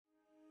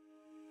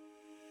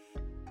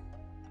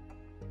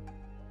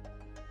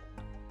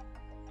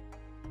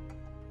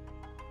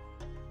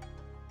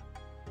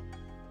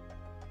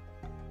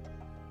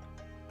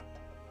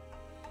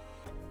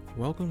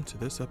Welcome to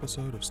this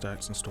episode of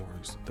Stacks and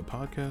Stories, the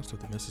podcast of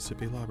the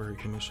Mississippi Library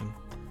Commission.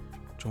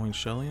 Join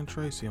Shellie and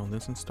Tracy on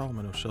this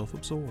installment of Shelf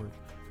Absorbed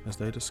as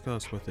they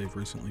discuss what they've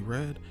recently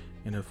read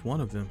and if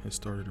one of them has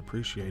started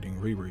appreciating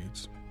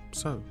rereads.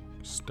 So,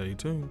 stay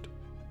tuned.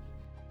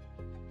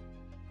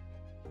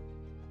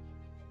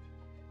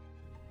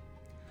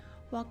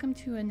 Welcome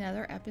to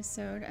another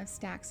episode of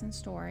Stacks and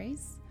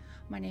Stories.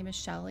 My name is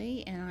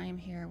Shellie and I am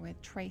here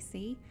with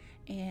Tracy.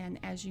 And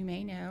as you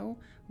may know,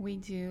 we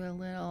do a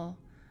little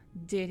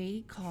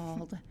ditty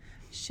called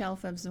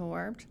Shelf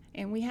Absorbed,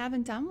 and we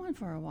haven't done one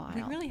for a while.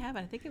 We really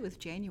haven't. I think it was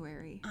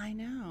January. I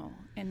know,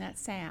 and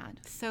that's sad.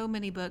 So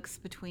many books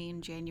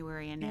between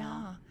January and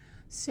now. Yeah.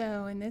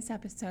 So in this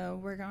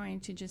episode, we're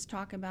going to just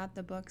talk about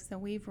the books that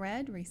we've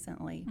read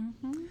recently,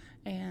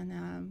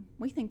 and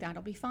we think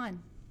that'll be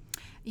fun.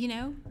 You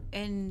know,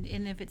 and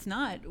if it's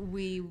not,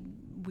 we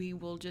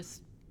will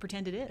just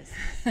pretend it is.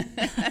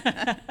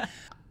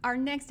 Our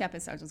next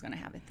episode is going to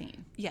have a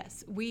theme.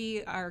 Yes,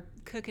 we are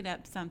cooking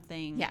up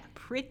something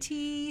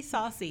pretty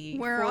saucy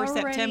for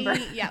September.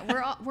 Yeah,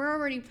 we're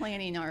already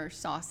planning our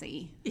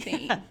saucy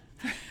theme. Yeah.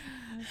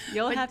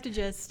 You'll have to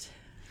just...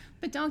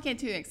 But don't get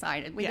too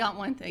excited. We don't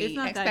want the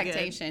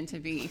expectation to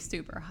be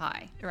super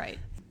high. Right.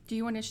 Do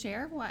you want to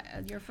share what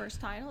your first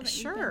title that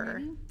you've been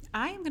reading?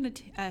 I am going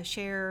to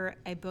share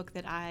a book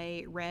that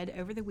I read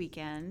over the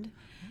weekend.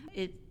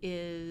 It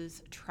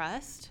is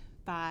Trust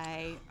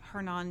by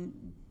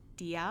Hernan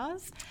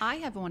Diaz. I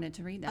have wanted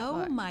to read that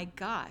book. Oh my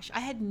gosh.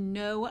 I had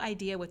no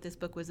idea what this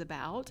book was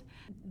about.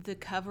 The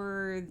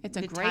cover, it's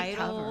a the great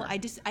title, cover.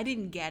 I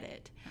didn't get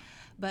it.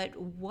 But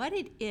what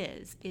it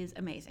is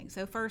amazing.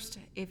 So first,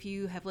 if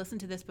you have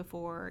listened to this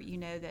before, you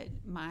know that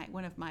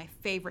one of my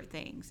favorite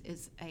things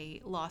is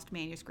a lost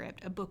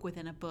manuscript, a book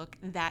within a book,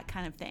 that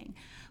kind of thing.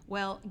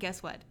 Well,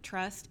 guess what?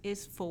 Trust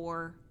is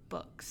for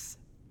books.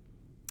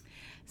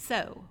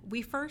 So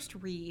we first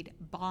read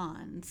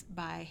Bonds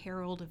by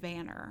Harold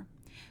Vanner,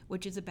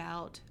 which is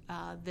about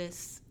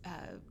this,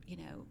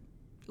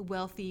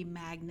 wealthy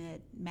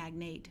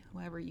magnate,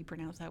 however you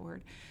pronounce that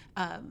word,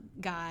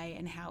 guy,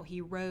 and how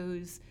he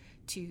rose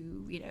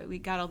to, he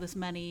got all this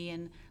money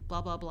and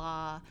blah, blah,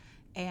 blah.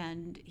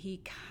 And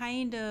he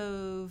kind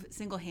of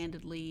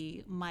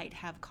single-handedly might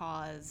have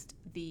caused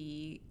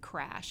the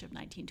crash of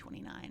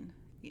 1929,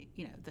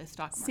 the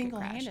stock market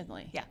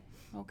Single-handedly? Crash.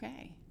 Yeah.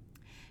 Okay.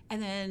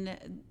 And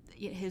then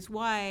his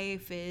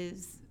wife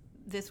is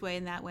this way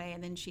and that way,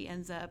 and then she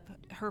ends up,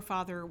 her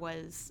father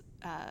was,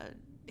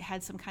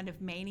 had some kind of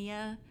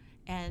mania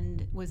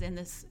and was in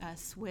this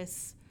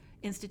Swiss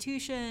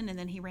institution, and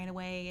then he ran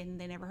away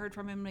and they never heard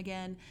from him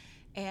again.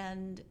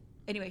 And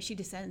anyway, she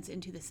descends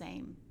into the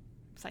same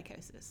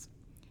psychosis.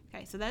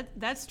 Okay, so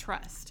that's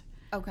Trust.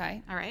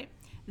 Okay. All right.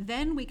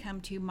 Then we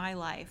come to My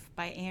Life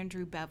by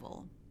Andrew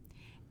Bevel.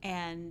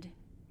 And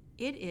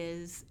it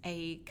is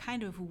a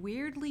kind of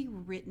weirdly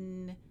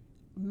written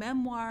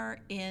memoir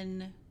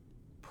in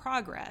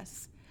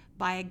progress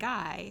by a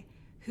guy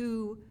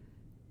who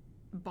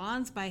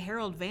Bonds by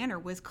Harold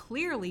Vanner was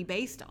clearly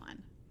based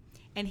on.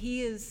 And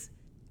he is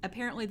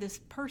apparently this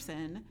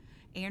person,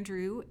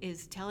 Andrew,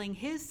 is telling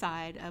his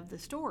side of the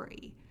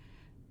story.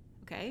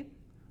 Okay?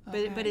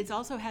 But it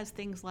also has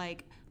things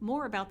like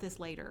more about this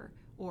later,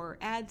 or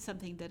add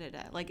something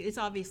da-da-da. Like, it's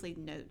obviously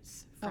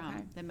notes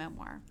from the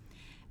memoir.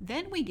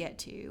 Then we get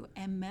to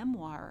A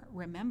Memoir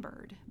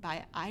Remembered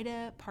by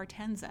Ida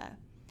Partenza.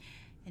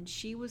 And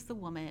she was the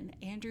woman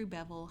Andrew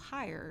Bevel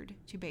hired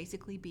to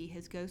basically be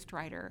his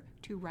ghostwriter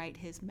to write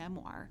his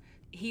memoir.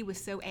 He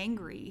was so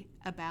angry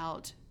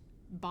about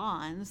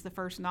Bonds, the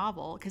first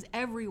novel, because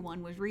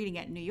everyone was reading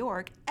it in New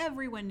York.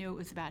 Everyone knew it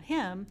was about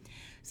him.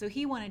 So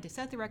he wanted to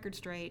set the record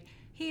straight.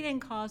 He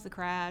didn't cause the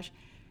crash.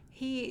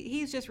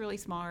 He's just really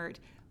smart,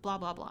 blah,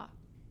 blah, blah.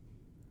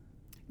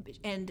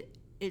 And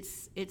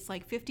it's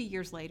like 50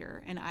 years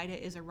later, and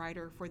Ida is a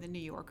writer for The New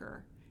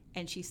Yorker.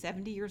 And she's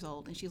 70 years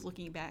old, and she's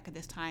looking back at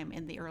this time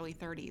in the early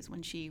 30s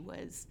when she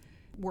was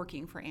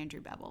working for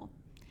Andrew Bevel.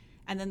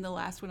 And then the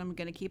last one I'm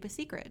going to keep a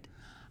secret.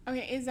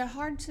 Okay, is it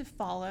hard to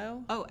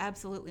follow? Oh,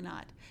 absolutely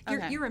not.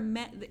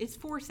 It's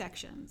 4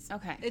 sections.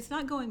 Okay. It's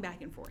not going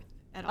back and forth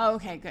at all. Oh,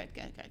 okay, good.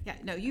 Yeah,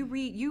 no,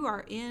 you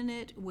are in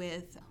it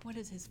with, what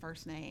is his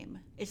first name?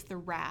 It's the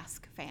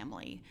Rask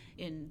family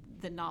in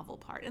the novel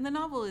part. And the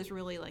novel is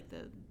really like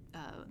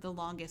the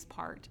longest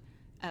part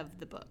of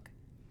the book.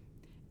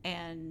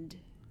 And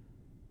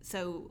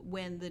so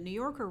when the New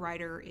Yorker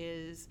writer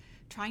is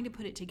trying to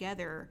put it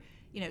together,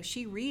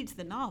 she reads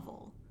the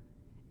novel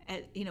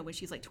when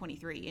she's like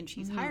 23, and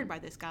she's hired by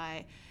this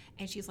guy,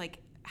 and she's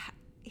like,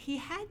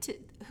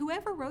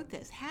 whoever wrote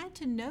this had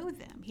to know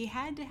them. He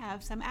had to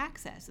have some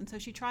access. And so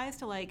she tries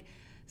to like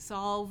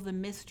solve the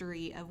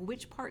mystery of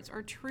which parts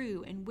are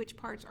true and which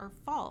parts are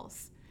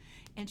false.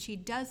 And she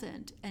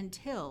doesn't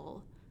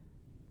until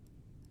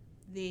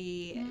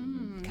the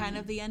kind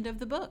of the end of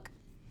the book.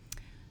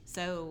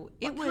 So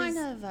what kind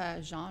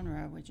of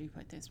genre would you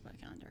put this book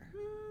under?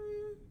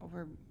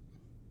 Or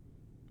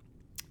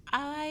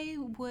I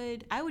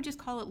would just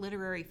call it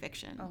literary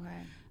fiction.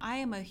 Okay. I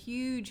am a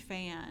huge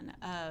fan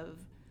of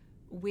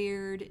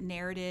weird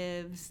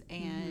narratives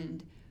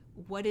and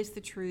what is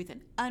the truth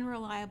and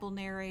unreliable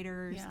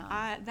narrators.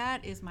 Yeah.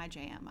 That is my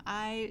jam.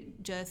 I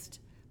just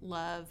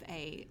love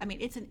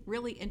it's a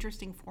really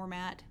interesting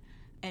format.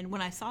 And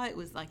when I saw it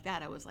was like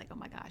that, I was like, oh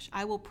my gosh,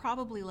 I will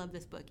probably love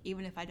this book,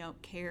 even if I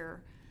don't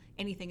care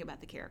anything about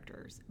the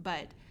characters.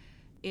 But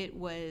it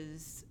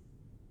was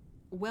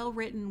well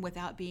written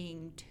without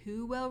being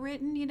too well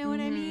written, you know what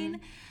I mean?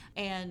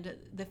 And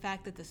the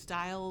fact that the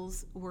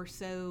styles were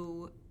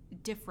so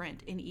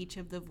different in each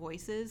of the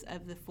voices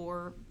of the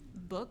 4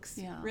 books,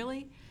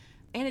 really.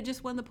 And it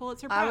just won the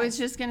Pulitzer Prize. I was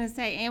just going to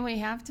say, and we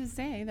have to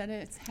say that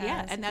it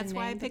has and that's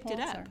why I named the picked it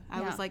up. Pulitzer.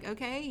 I was like,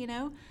 okay,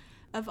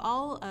 of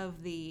all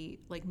of the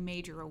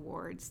major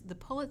awards, the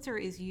Pulitzer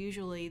is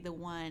usually the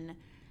one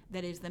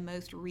that is the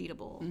most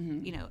readable.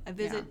 A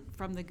Visit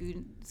from the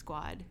Goon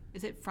Squad.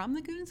 Is it From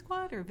the Goon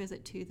Squad or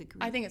Visit to the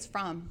Goon? I think it's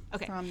From.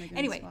 Okay. From the Goon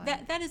Anyway, Squad.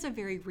 that is a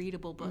very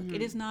readable book.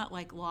 It is not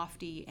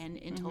lofty and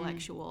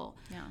intellectual.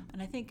 Yeah.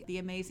 And I think The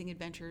Amazing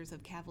Adventures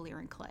of Cavalier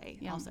and Clay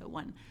also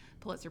won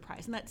Pulitzer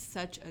Prize, and that's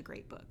such a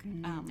great book.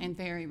 And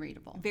very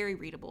readable. Very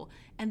readable.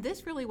 And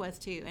this really was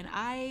too. And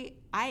I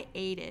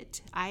ate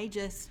it.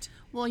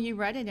 Well, you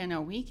read it in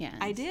a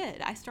weekend. I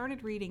did. I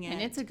started reading it.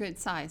 And it's a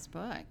good-sized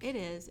book. It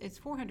is. It's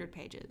 400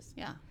 pages.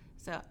 Yeah.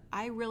 So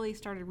I really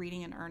started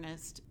reading in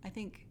earnest, I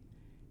think,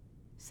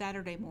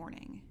 Saturday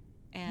morning.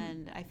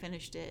 And I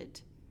finished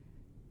it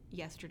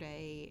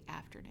yesterday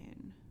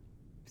afternoon.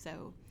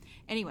 So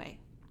anyway,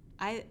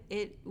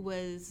 it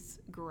was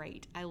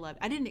great. I loved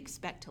it. I didn't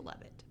expect to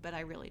love it, but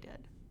I really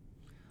did.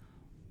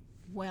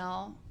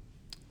 Well,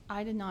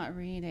 I did not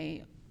read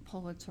a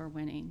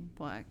Pulitzer-winning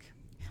book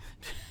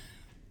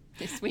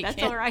this weekend.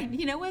 That's all right.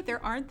 You know what?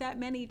 There aren't that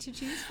many to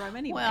choose from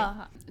anyway.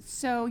 Well,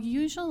 so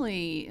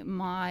usually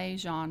my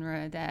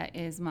genre that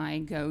is my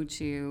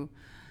go-to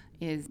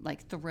is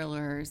like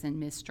thrillers and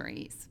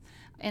mysteries.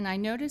 And I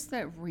noticed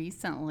that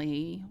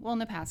recently, in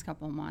the past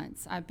couple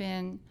months, I've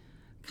been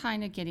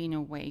kind of getting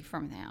away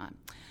from that.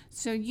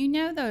 So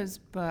those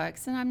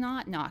books, and I'm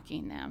not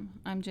knocking them.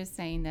 I'm just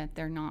saying that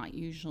they're not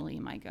usually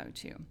my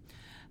go-to.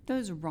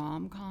 Those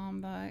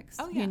rom-com books,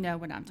 you know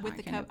what I'm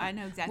talking about. I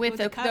know exactly what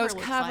the cover those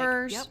looks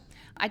covers. like. Yep.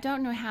 I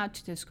don't know how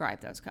to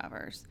describe those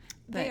covers.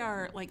 They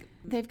are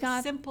they've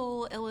got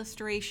simple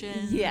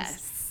illustrations.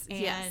 Yes.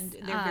 And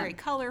they're very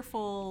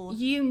colorful.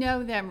 You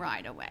know them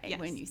right away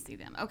when you see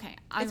them. Okay.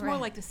 It's more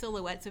like the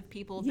silhouettes of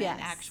people than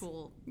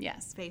actual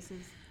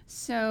faces.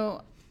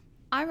 So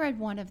I read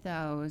one of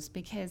those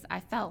because I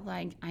felt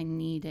like I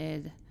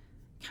needed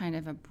kind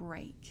of a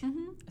break.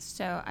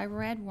 So I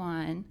read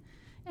one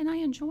and I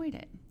enjoyed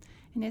it.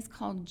 And it's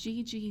called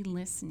Gigi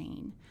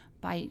Listening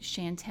by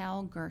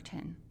Chantel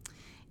Guertin.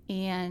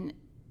 And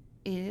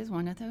it is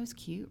one of those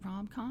cute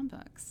rom-com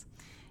books.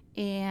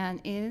 And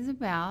it is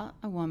about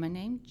a woman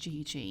named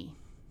Gigi.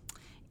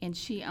 And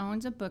she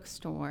owns a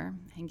bookstore.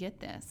 And get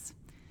this,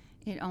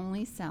 it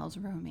only sells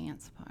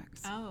romance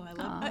books. Oh, I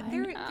love that.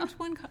 There's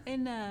one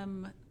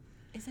in,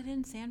 is it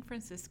in San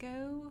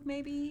Francisco,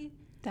 maybe?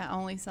 That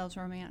only sells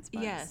romance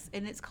books? Yes,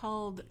 and it's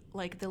called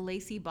The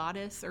Lacy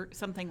Bodice or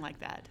something like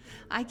that.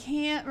 I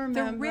can't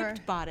remember. The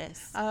Ripped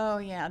Bodice. Oh,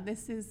 yeah.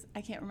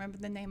 I can't remember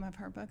the name of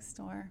her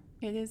bookstore.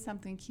 It is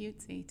something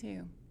cutesy,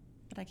 too,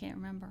 but I can't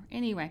remember.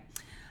 Anyway,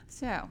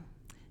 so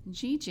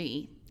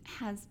Gigi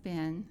has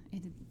been,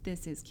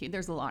 this is cute.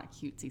 There's a lot of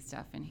cutesy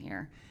stuff in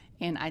here,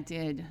 and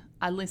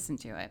I listened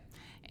to it,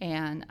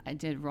 and I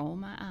did roll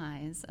my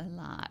eyes a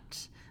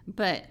lot,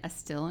 but I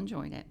still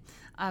enjoyed it.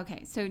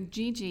 Okay, so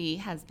Gigi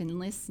has been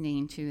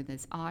listening to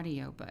this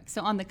audiobook.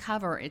 So on the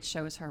cover, it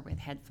shows her with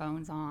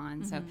headphones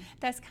on. So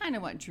that's kind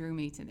of what drew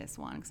me to this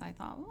one, because I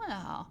thought,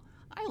 well,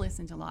 I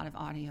listen to a lot of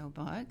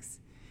audiobooks.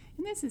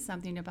 And this is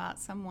something about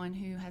someone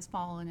who has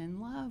fallen in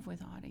love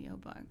with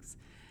audiobooks.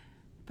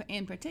 But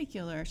in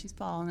particular, she's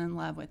fallen in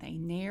love with a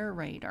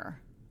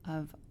narrator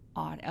of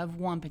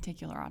one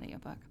particular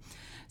audiobook.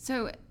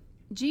 So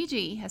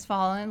Gigi has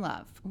fallen in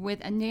love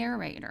with a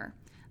narrator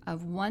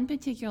of one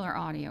particular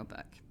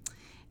audiobook.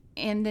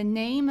 And the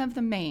name of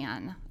the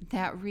man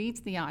that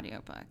reads the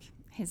audiobook,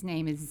 his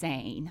name is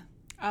Zane.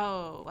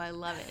 Oh, I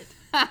love it.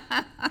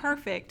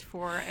 Perfect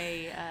for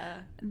a...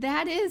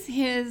 That is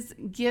his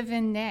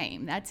given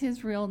name. That's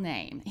his real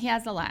name. He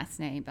has a last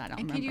name, but I don't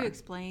remember. And could you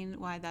explain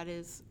why that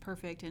is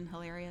perfect and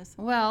hilarious?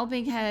 Well,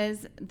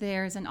 because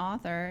there's an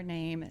author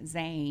named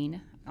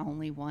Zane,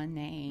 only one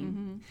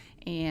name,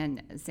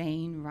 and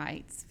Zane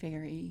writes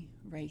very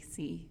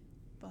racy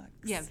books.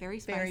 Yeah,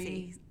 very spicy.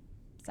 Very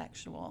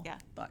sexual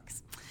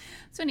books.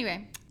 So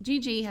anyway,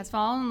 Gigi has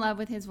fallen in love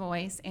with his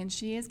voice, and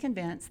she is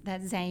convinced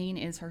that Zane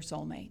is her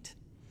soulmate.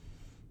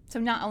 So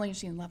not only is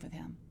she in love with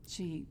him,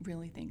 she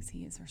really thinks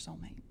he is her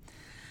soulmate.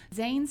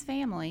 Zane's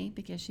family,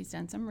 because she's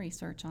done some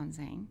research on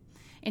Zane,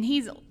 and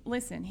he's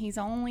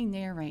only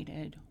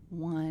narrated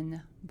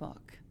one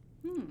book.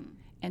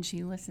 And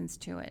she listens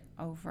to it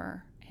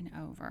over and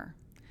over.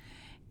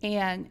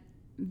 And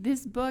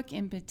this book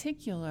in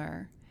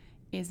particular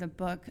is a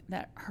book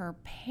that her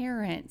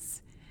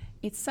parents,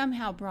 it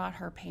somehow brought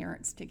her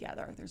parents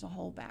together. There's a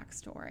whole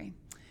backstory.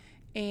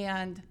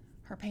 And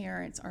her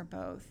parents are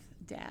both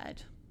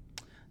dead.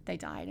 They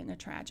died in a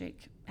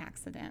tragic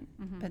accident,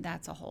 but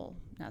that's a whole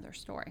nother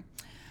story.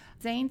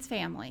 Zane's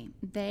family,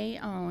 they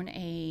own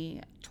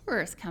a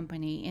tourist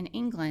company in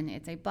England.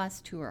 It's a bus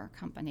tour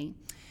company.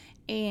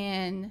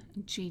 And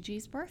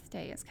Gigi's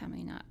birthday is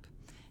coming up.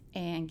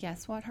 And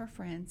guess what her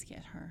friends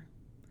get her?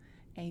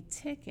 A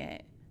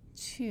ticket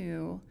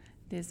to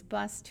this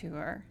bus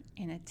tour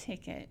and a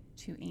ticket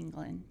to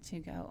England to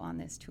go on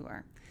this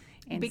tour.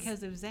 And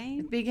because of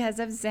Zane? Because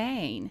of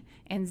Zane.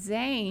 And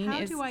Zane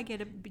How do I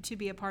get to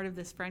be a part of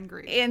this friend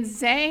group? And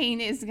Zane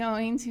is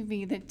going to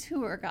be the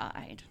tour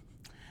guide.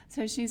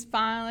 So she's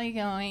finally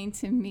going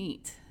to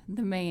meet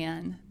the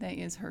man that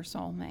is her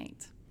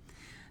soulmate.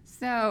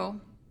 So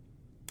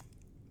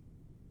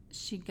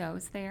she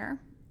goes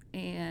there,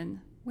 and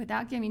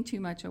without giving too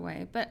much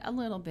away, but a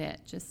little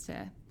bit just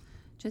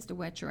to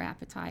whet your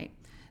appetite.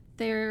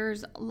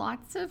 There's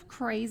lots of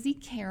crazy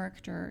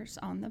characters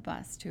on the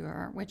bus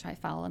tour, which I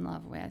fell in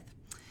love with.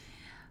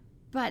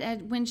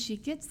 But when she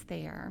gets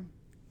there,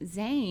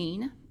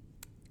 Zane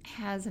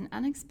has an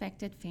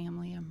unexpected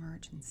family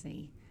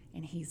emergency,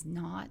 and he's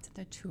not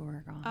the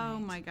tour guide. Oh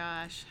my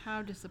gosh,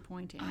 how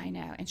disappointing. I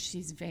know, and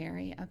she's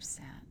very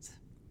upset.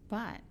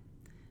 But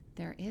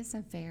there is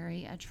a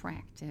very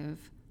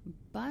attractive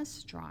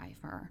bus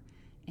driver,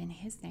 and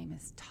his name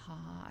is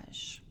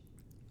Taj.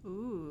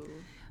 Ooh.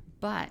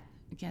 But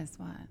guess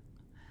what?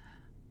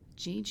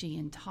 Gigi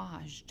and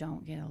Taj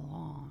don't get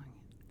along,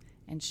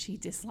 and she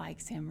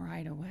dislikes him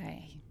right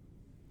away.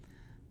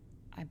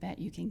 I bet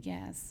you can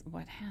guess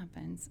what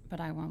happens, but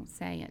I won't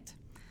say it.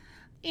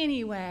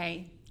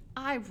 Anyway,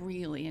 I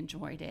really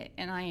enjoyed it,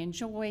 and I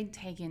enjoyed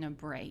taking a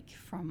break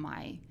from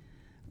my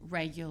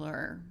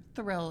regular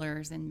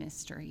thrillers and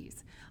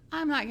mysteries.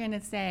 I'm not going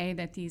to say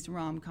that these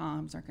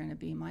rom-coms are going to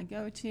be my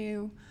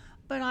go-to,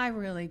 but I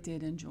really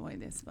did enjoy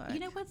this book. You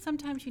know what?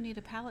 Sometimes you need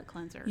a palate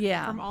cleanser.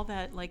 Yeah. From all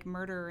that like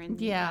murder and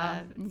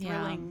thrilling.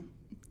 Yeah.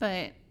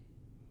 But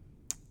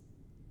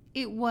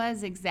it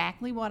was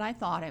exactly what I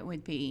thought it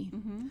would be.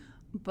 Mm-hmm.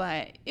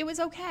 But it was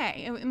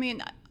okay. I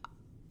mean,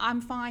 I'm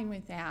fine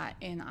with that,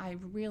 and I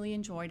really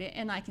enjoyed it,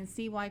 and I can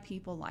see why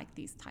people like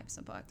these types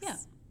of books. Yeah.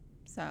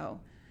 So,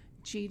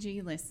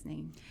 Gigi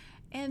listening.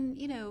 And,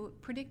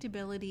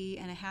 predictability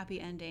and a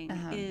happy ending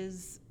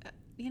is,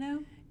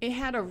 It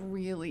had a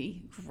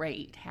really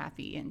great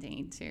happy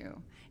ending,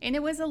 too. And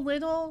it was a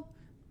little,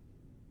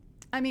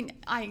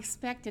 I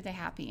expected a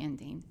happy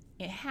ending.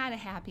 It had a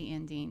happy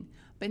ending,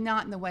 but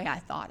not in the way I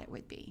thought it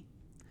would be.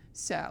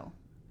 So,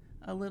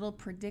 a little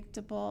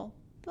predictable,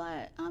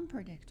 but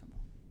unpredictable.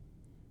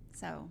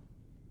 So,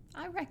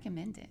 I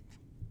recommend it.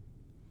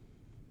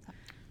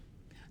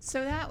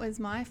 So that was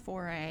my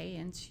foray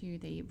into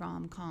the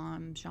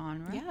rom-com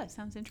genre. Yeah, it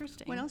sounds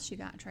interesting. What else you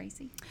got,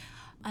 Tracy?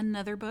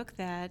 Another book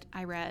that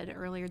I read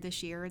earlier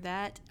this year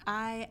that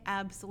I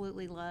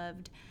absolutely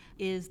loved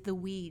is The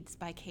Weeds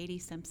by Katy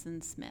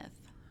Simpson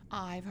Smith.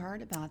 I've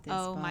heard about this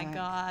Oh book. my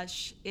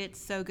gosh,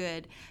 it's so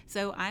good.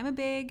 So I'm a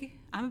big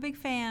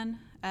fan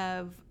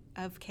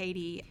of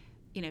Katy.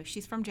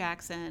 She's from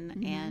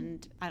Jackson,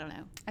 and I don't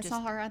know. I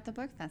saw her at the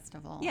book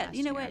festival. Yeah, last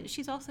you know year. what?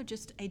 She's also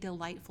just a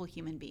delightful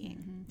human being.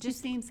 Mm-hmm. Just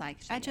seems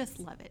like she I is. just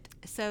love it.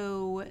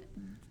 So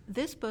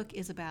this book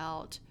is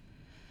about,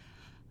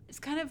 it's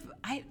kind of,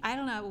 I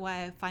don't know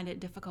why I find it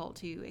difficult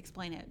to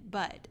explain it,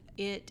 but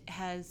it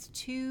has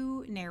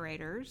two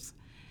narrators.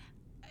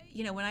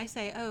 When I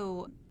say,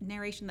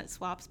 narration that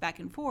swaps back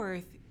and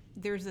forth,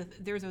 there's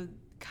a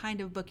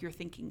kind of book you're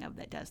thinking of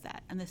that does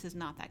that, and this is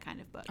not that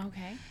kind of book.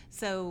 Okay.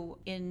 So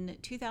in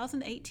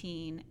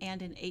 2018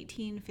 and in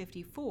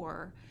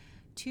 1854,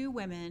 two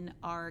women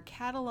are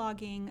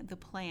cataloging the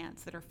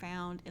plants that are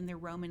found in the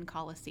Roman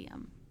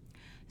Colosseum.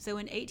 So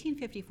in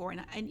 1854,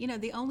 and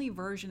the only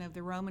version of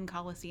the Roman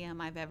Colosseum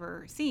I've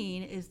ever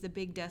seen is the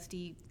big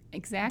dusty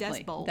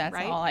Dust Bowl, That's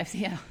right? all I've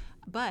seen. Yeah.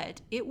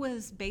 But it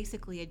was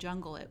basically a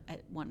jungle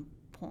at one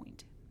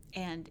point.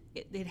 And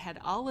it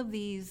had all of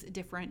these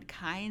different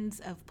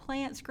kinds of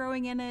plants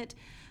growing in it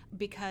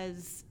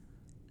because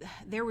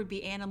there would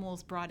be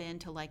animals brought in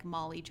to like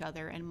maul each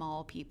other and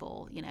maul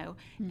people,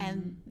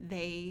 and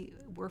they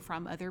were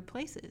from other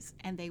places,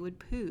 and they would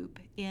poop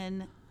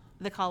in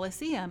the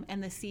Colosseum,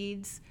 and the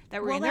seeds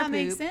that were in their poop. Well,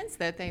 that makes sense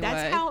that they would.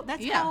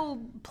 That's how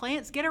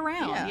plants get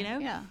around,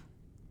 Yeah.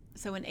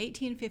 So in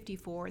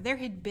 1854, there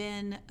had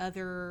been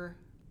other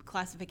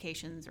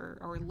classifications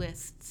or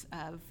lists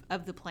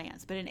of the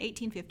plants. But in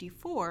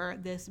 1854,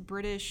 this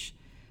British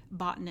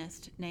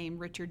botanist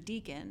named Richard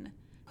Deacon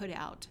put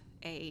out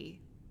a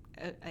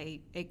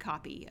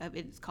copy of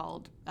it's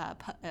called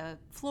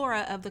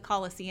Flora of the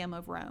Colosseum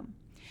of Rome.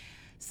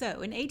 So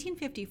in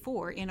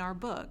 1854, in our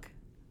book,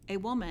 a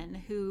woman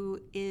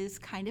who is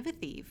kind of a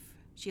thief,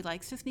 she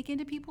likes to sneak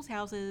into people's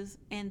houses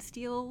and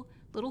steal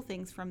little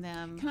things from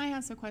them. Can I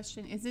ask a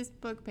question? Is this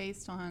book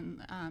based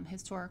on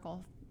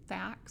historical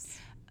facts?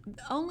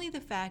 Only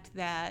the fact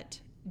that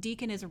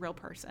Deacon is a real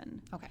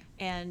person. Okay.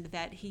 And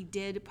that he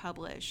did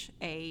publish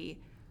a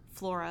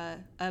Flora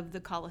of the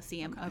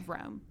Colosseum of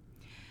Rome.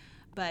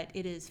 But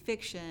it is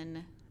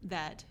fiction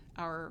that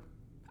our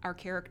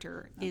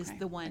character is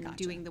the one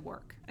doing the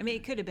work. I mean,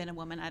 it could have been a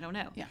woman, I don't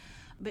know. Yeah.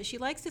 But she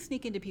likes to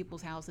sneak into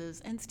people's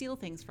houses and steal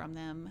things from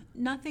them.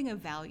 Nothing of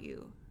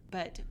value.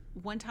 But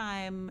one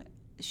time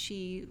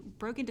she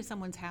broke into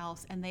someone's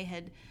house and they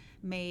had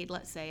made,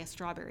 let's say, a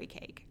strawberry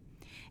cake.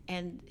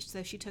 And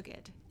so she took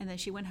it, and then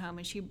she went home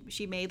and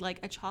she made like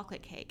a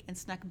chocolate cake and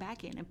snuck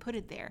back in and put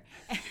it there.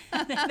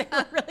 And then they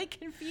were really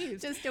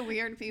confused. Just to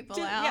weird people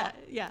out.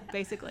 Yeah,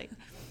 basically.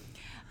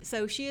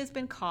 So she has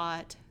been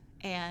caught,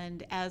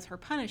 and as her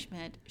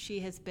punishment,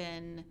 she has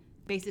been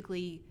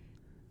basically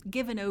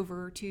given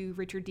over to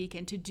Richard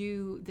Deacon to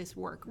do this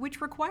work, which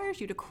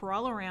requires you to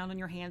crawl around on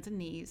your hands and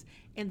knees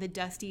in the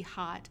dusty,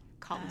 hot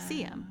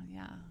Coliseum.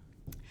 Yeah.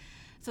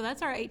 So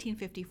that's our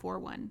 1854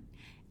 one.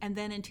 And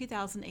then in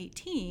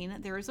 2018,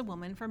 there is a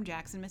woman from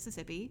Jackson,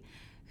 Mississippi,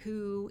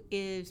 who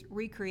is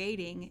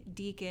recreating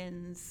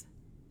Deacon's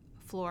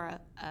flora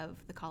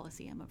of the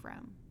Colosseum of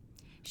Rome.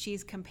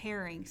 She's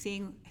comparing,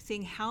 seeing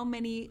how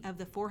many of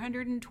the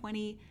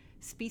 420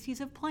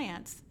 species of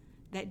plants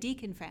that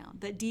Deacon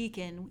found, that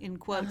Deacon, in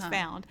quotes,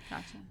 found,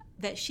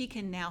 that she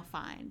can now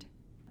find,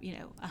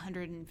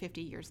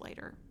 150 years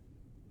later.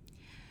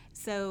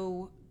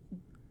 So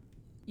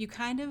you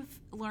kind of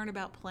learn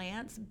about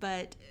plants,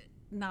 but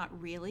not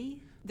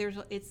really.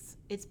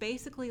 It's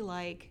basically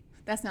like,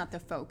 that's not the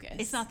focus.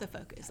 It's not the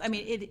focus. I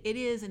mean, it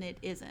is and it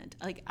isn't.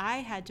 Like, I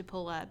had to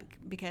pull up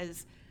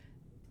because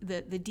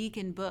the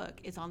Deacon book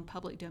is on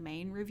public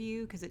domain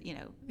review because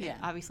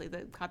obviously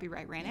the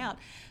copyright ran out.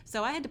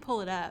 So I had to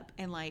pull it up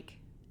and like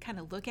kind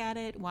of look at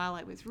it while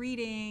I was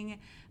reading.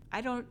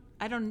 I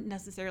don't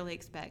necessarily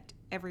expect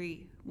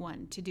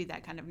everyone to do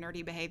that kind of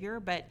nerdy behavior,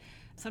 but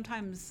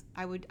sometimes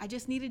I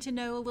just needed to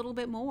know a little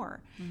bit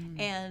more,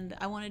 and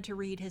I wanted to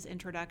read his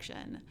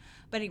introduction.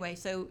 But anyway,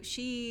 so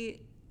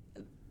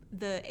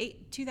the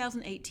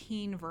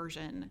 2018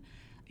 version,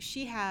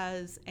 she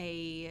has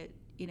a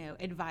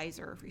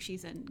advisor.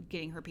 She's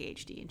getting her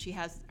PhD, and she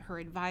has her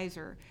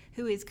advisor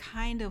who is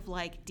kind of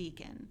like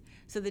Deacon.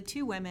 So the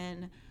two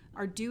women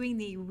are doing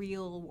the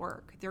real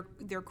work.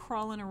 They're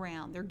crawling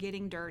around, they're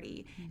getting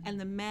dirty, and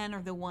the men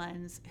are the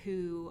ones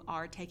who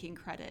are taking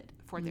credit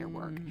for their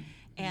work.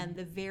 And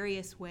the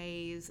various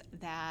ways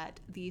that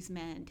these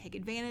men take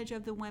advantage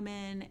of the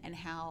women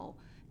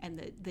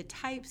and the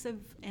types of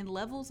and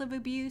levels of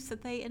abuse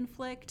that they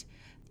inflict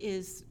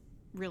is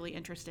really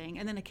interesting.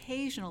 And then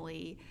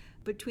occasionally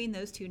between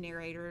those two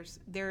narrators,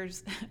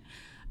 there's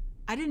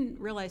I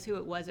didn't realize who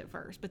it was at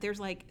first, but there's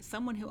like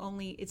someone who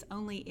it's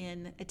only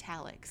in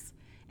italics.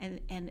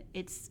 And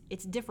it's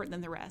different than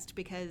the rest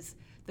because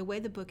the way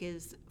the book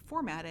is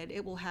formatted,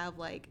 it will have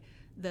like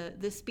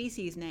the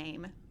species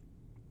name,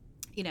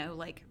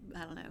 like,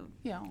 I don't know.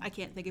 Yeah. I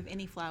can't think of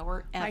any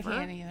flower ever. I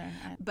can't either.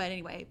 But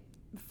anyway,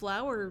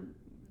 flower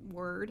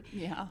word.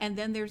 Yeah. And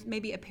then there's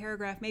maybe a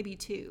paragraph, maybe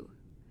two,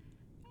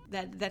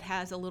 that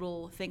has a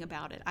little thing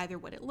about it, either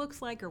what it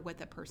looks like or what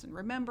the person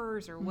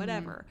remembers or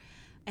whatever.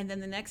 And then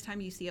the next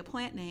time you see a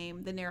plant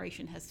name, the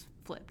narration has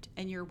flipped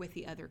and you're with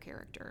the other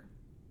character.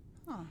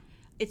 Huh.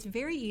 It's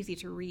very easy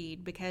to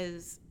read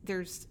because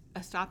there's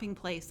a stopping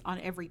place on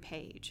every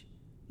page,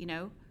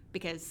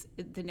 because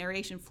the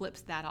narration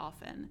flips that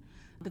often.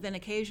 But then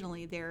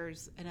occasionally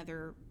there's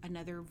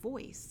another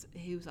voice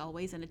who's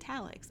always in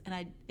italics.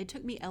 And it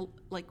took me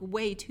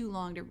way too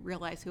long to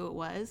realize who it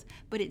was,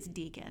 but it's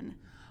Deacon.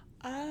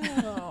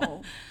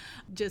 Oh.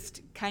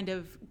 Just kind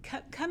of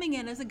coming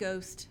in as a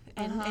ghost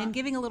and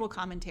giving a little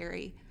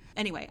commentary.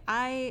 Anyway,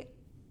 I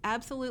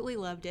absolutely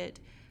loved it.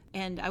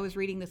 And I was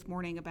reading this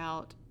morning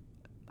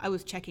I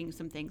was checking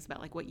some things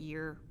about like what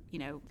year,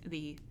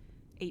 the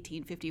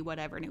 1850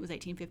 whatever, and it was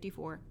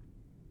 1854.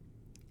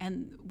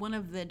 And one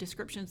of the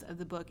descriptions of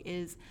the book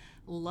is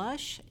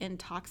lush,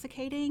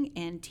 intoxicating,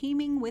 and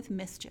teeming with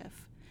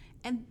mischief.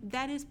 And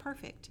that is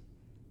perfect.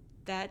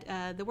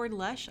 That the word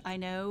lush, I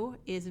know,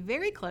 is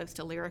very close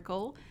to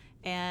lyrical.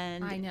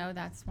 And I know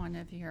that's one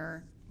of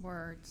your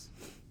words.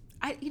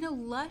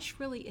 Lush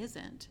really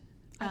isn't.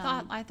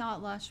 I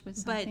thought lush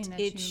was something that you loved. But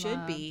it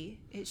should be.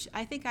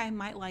 I think I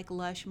might like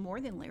lush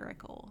more than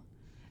lyrical.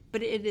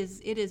 But it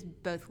is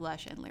both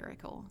lush and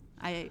lyrical.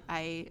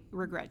 I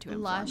regret to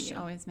inform lush you.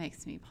 Always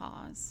makes me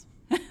pause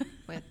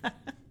with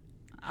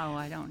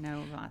I don't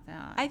know about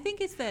that. I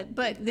think it's that,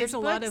 but there's a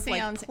lot of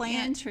plant.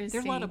 There's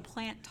a lot of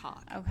plant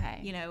talk.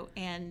 Okay.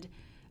 And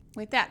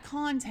with that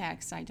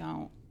context, I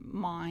don't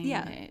mind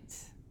it.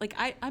 Like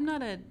I'm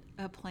not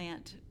a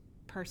plant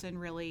person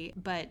really,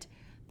 but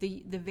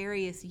the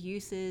various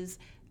uses.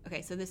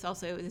 Okay, so this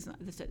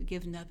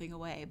gives nothing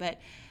away, but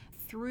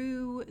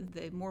through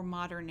the more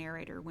modern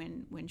narrator,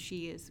 when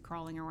she is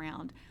crawling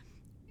around,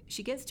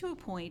 she gets to a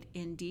point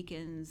in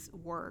Deacon's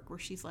work where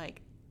she's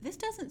like, this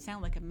doesn't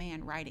sound like a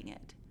man writing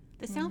it.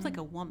 This sounds like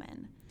a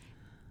woman.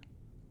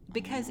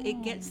 Because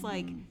it gets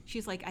like,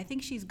 she's like, I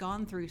think she's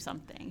gone through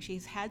something.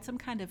 She's had some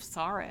kind of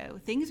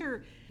sorrow. Things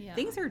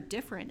are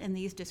different in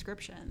these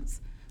descriptions.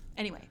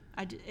 Anyway,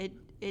 that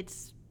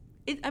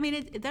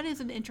is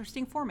an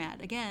interesting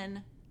format.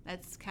 Again,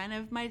 that's kind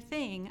of my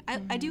thing.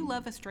 I do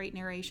love a straight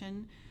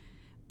narration,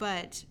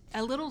 But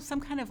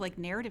some kind of like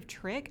narrative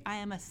trick, I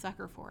am a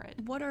sucker for it.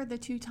 What are the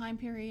two time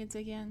periods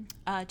again?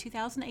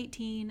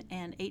 2018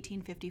 and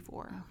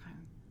 1854. Okay.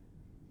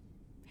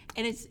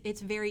 And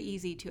it's very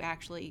easy to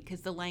actually,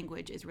 because the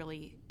language is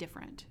really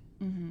different.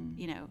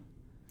 Mm-hmm.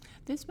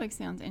 This book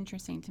sounds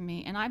interesting to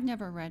me, and I've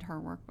never read her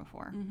work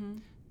before. Mm-hmm.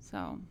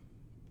 So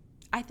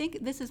I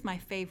think this is my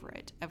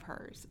favorite of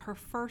hers. Her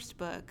first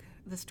book,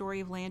 The Story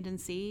of Land and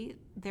Sea,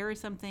 there is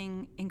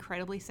something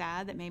incredibly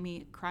sad that made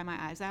me cry my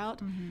eyes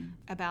out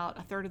about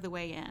a third of the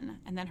way in.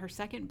 And then her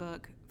second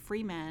book,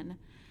 Free Men,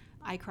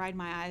 I cried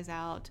my eyes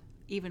out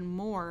even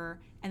more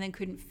and then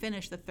couldn't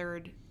finish the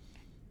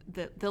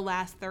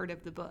last third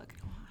of the book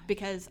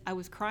because I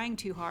was crying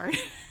too hard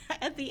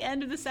at the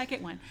end of the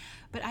second one.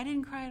 But I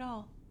didn't cry at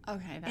all.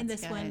 Okay, that's in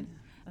this good. one.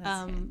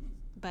 That's good.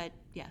 But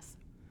yes,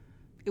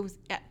 it was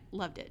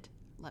loved it.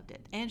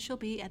 And she'll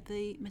be at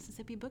the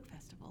Mississippi Book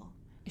Festival.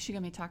 Is she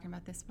going to be talking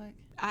about this book?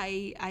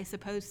 I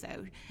suppose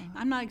so.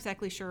 I'm not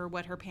exactly sure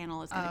what her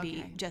panel is going to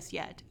be just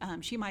yet.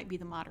 She might be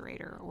the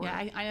moderator, or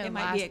I know it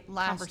might be a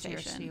last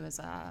conversation. year she was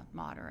a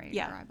moderator.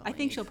 Yeah, I believe. I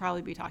think she'll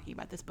probably be talking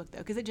about this book though,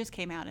 because it just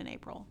came out in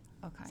April.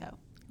 Okay. So,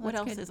 what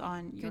else is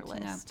on your Good to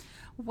know. list?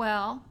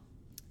 Well,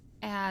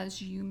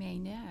 as you may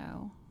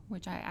know,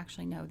 which I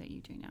actually know that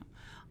you do know,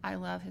 I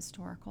love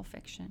historical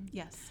fiction.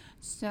 Yes.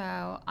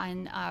 So,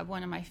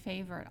 one of my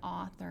favorite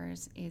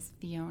authors is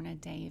Fiona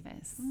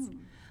Davis.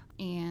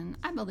 And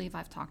I believe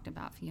I've talked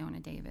about Fiona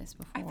Davis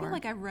before. I feel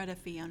like I've read a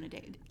Fiona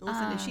Davis.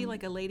 Listen, is she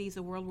like a Ladies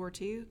of World War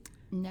II?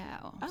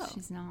 No, Oh.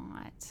 she's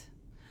not.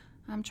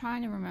 I'm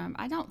trying to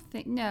remember. I don't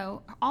think,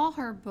 no, all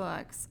her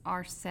books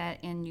are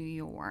set in New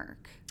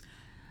York.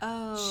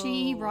 Oh.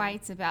 She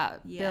writes about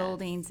Yes.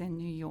 buildings in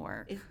New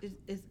York.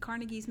 Is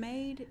Carnegie's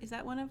Maid? Is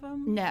that one of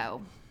them?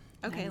 No.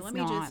 Okay, it's let me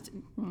not.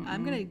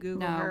 I'm going to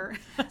Google No. her.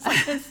 So I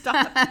can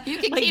stop You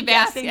can like, keep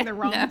guessing asking. the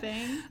wrong No.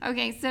 thing.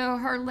 Okay, so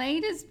her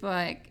latest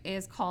book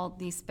is called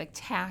The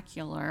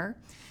Spectacular,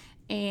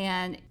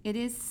 and it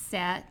is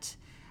set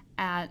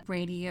at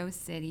Radio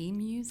City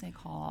Music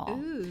Hall.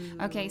 Ooh.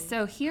 Okay,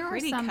 so here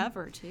Pretty are some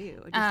cover,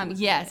 too. Just looks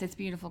yes, good. it's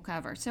beautiful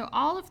cover. So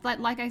all of,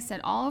 like I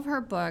said, all of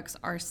her books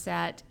are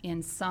set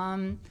in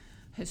some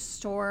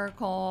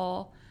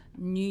historical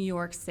New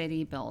York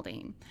City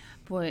building.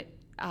 But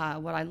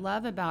what I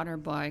love about her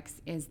books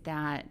is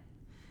that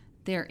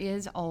there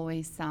is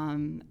always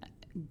some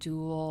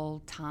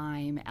dual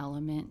time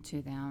element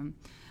to them.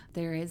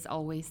 There is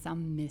always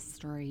some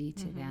mystery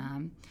to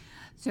them.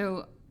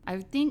 So I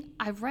think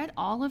I've read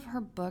all of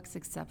her books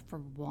except for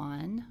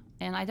one,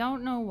 and I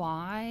don't know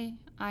why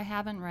I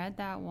haven't read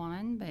that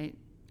one, but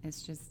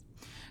it's just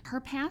her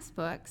past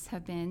books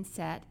have been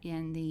set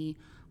in the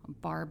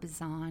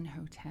Barbizon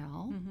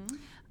Hotel,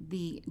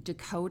 the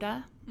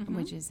Dakota,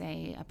 which is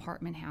a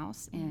apartment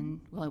house in,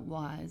 well, it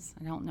was,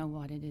 I don't know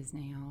what it is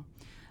now,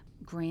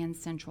 Grand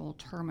Central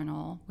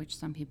Terminal, which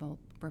some people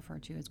refer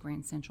to as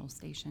Grand Central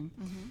Station,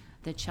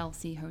 the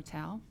Chelsea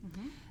Hotel,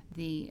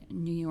 the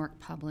New York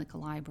Public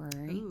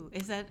Library. Ooh,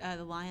 is that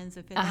the Lions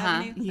of Fifth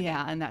Avenue?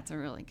 Yeah, and that's a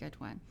really good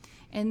one.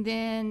 And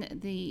then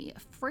the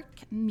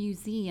Frick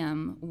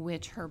Museum,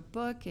 which her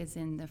book is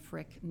in the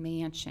Frick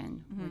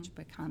Mansion, which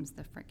becomes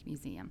the Frick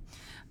Museum.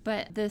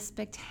 But the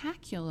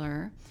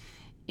Spectacular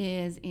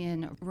is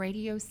in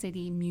Radio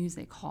City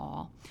Music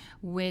Hall,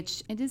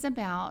 which it is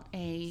about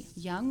a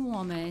young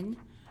woman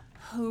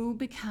who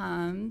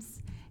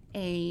becomes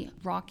a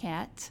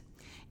rockette,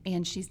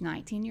 and she's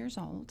 19 years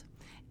old,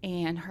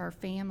 and her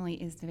family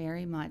is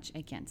very much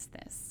against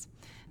this.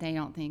 They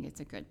don't think it's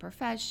a good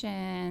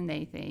profession.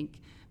 They think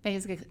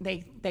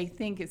basically they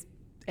think it's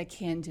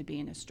akin to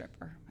being a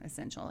stripper,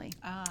 essentially.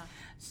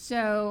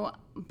 So,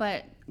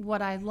 but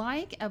what I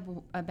like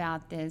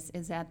about this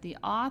is that the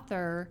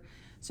author,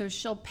 so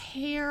she'll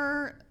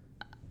pair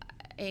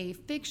a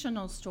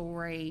fictional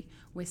story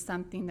with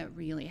something that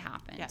really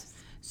happened. Yes.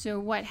 So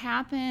what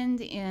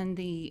happened in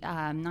the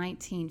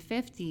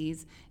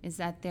 1950s is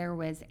that there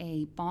was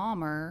a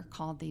bomber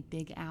called the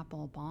Big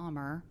Apple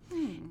bomber,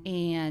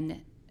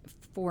 and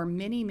for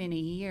many, many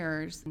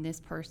years,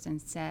 this person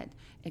set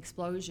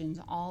explosions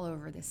all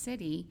over the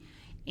city,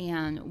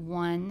 and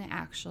one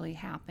actually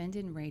happened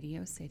in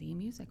Radio City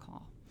Music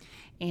Hall.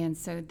 And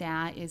so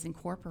that is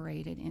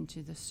incorporated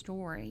into the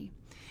story.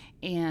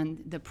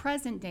 And the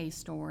present day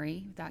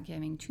story, without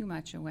giving too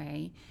much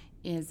away,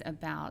 is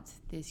about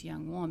this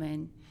young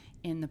woman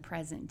in the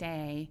present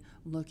day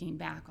looking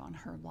back on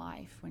her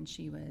life when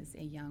she was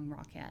a young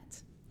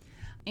rockette.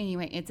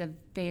 Anyway, it's a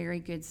very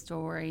good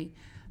story.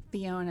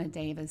 Fiona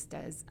Davis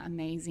does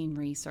amazing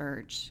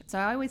research. So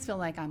I always feel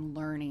like I'm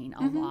learning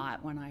a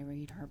lot when I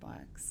read her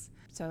books.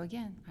 So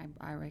again,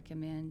 I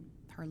recommend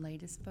her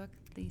latest book,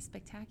 The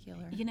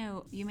Spectacular. You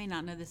know, you may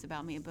not know this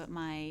about me, but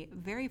my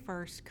very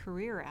first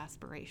career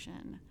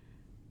aspiration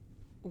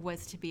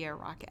was to be a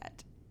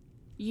rockette.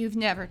 You've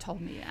never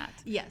told me that.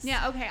 Yes.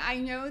 Now, okay, I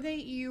know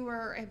that you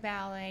were a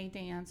ballet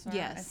dancer,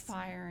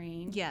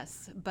 aspiring.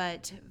 Yes,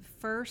 but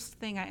first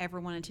thing I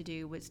ever wanted to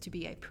do was to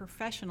be a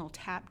professional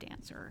tap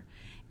dancer.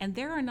 And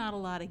there are not a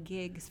lot of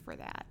gigs for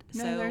that.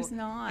 No, so there's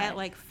not. At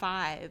like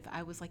 5,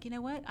 I was like, you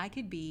know what? I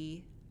could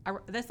be,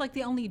 that's like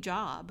the only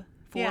job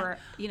for,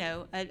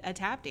 a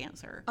tap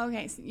dancer.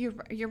 Okay, so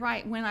you're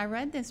right. When I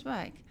read this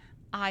book,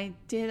 I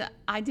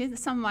did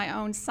some of my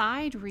own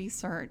side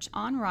research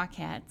on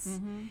Rockettes,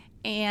 Mm-hmm.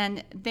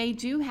 and they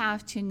do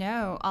have to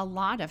know a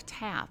lot of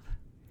tap.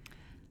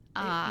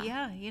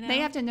 They They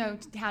have to know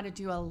how to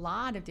do a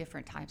lot of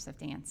different types of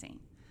dancing.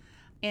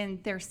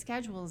 And their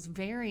schedule is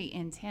very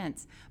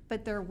intense,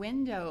 but their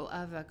window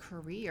of a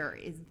career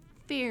is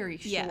very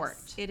short.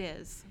 Yes, it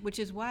is, which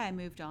is why I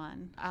moved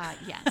on.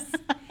 Yes.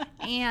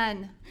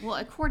 And, well,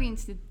 according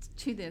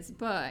to this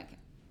book,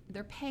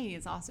 their pay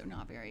is also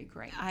not very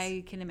great.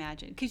 I can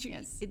imagine.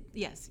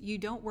 Because you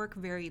don't work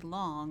very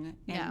long,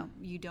 and No.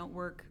 you don't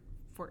work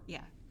for,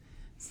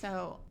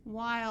 So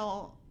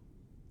while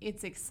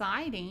it's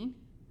exciting,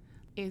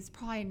 it's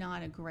probably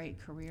not a great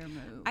career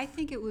move. I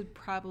think it would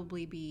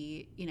probably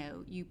be,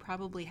 you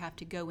probably have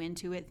to go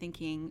into it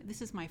thinking,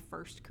 this is my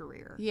first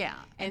career. Yeah.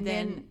 And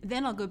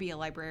then I'll go be a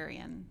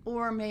librarian.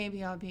 Or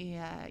maybe I'll be,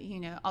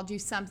 I'll do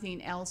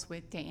something else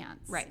with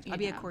dance. Right. I'll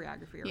be a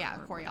choreographer.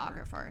 A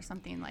choreographer or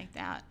something like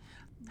that.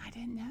 I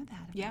didn't know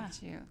that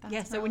about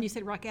you. So when you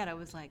said Rockette, I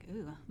was like,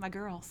 ooh, my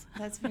girls.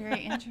 That's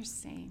very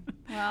interesting.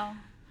 Well,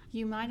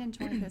 you might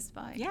enjoy this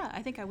book. Yeah,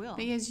 I think I will.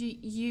 Because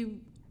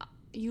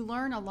you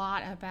learn a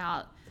lot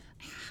about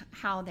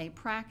how they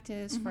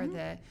practice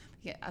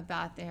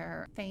about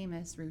their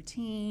famous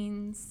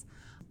routines.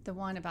 The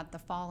one about the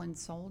fallen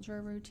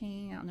soldier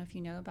routine. I don't know if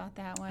you know about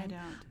that one. I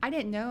don't. I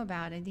didn't know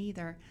about it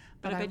either.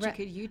 But I bet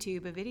you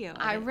could YouTube a video of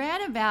it. I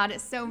read about it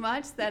so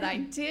much that I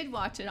did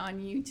watch it on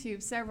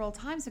YouTube several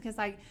times because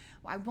I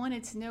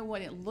wanted to know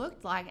what it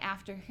looked like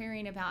after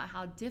hearing about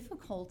how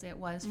difficult it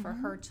was for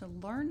her to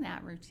learn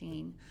that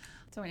routine.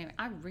 So anyway,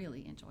 I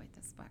really enjoyed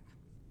this book.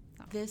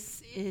 So.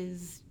 This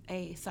is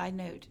a side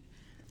note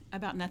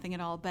about nothing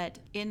at all, but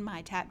in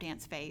my tap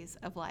dance phase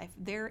of life,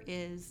 there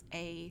is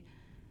a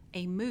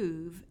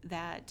move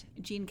that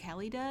Gene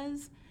Kelly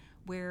does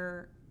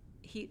where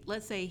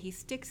let's say he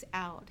sticks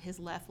out his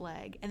left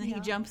leg and then he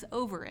jumps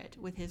over it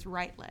with his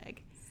right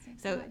leg.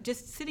 So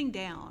just sitting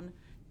down,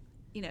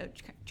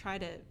 try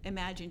to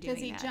imagine doing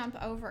that. Does he jump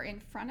over in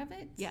front of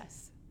it?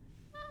 Yes.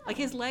 Like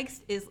his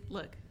legs is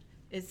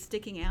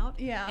sticking out.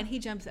 Yeah. And he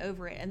jumps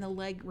over it and the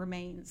leg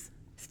remains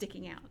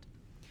sticking out.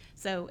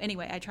 So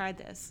anyway, I tried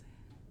this.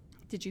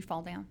 Did you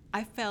fall down?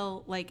 I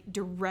fell like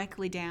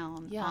directly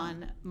down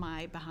on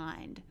my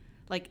behind.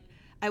 Like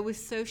I was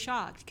so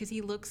shocked because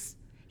he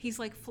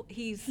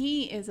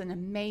is an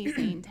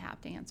amazing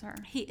tap dancer.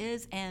 He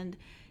is, and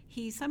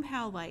he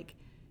somehow like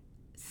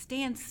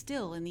stands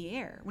still in the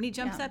air. When he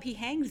jumps up, he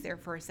hangs there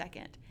for a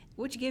second,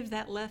 which gives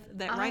that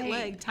right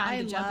leg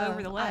time to jump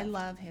over the left. I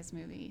love his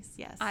movies.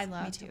 Yes, I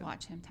love me to too.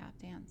 watch him tap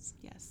dance.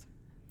 Yes.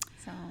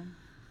 So,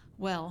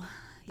 well,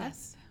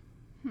 yes.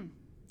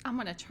 I'm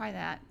going to try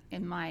that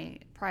in my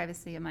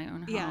privacy of my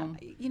own home.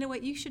 Yeah. You know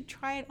what? You should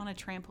try it on a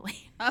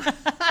trampoline.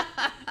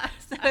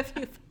 So if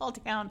you fall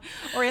down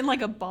or in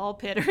like a ball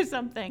pit or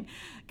something,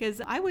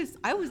 because I was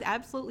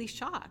absolutely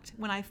shocked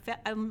when I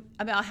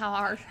about how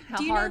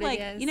hard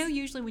it is.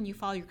 Usually when you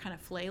fall, you're kind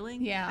of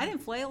flailing. Yeah. I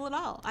didn't flail at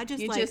all. I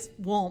just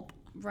whomp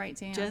right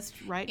down. Just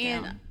right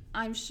down. And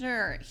I'm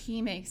sure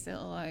he makes it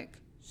look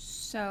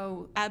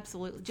so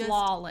absolutely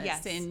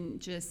flawless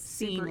and just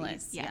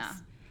seamless.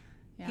 Yes.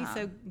 Yeah. He's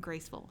so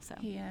graceful. So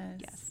he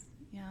is. Yes.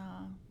 Yeah.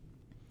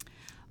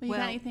 Well, you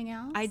got anything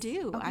else? I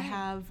do. Okay. I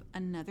have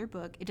another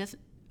book. It doesn't.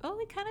 Oh,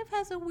 it kind of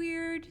has a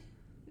weird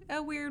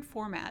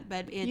format,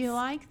 but it's. You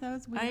like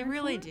those weird? I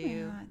really formats.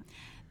 do.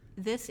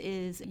 This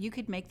is You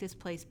Could Make This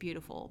Place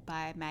Beautiful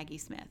by Maggie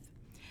Smith.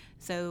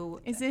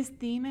 So. Is this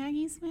the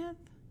Maggie Smith?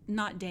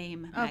 Not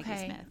Dame Maggie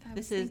Smith.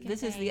 This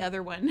is the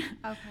other one.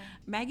 Okay.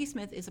 Maggie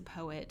Smith is a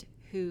poet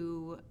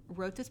who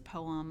wrote this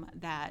poem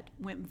that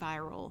went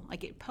viral.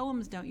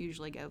 Poems don't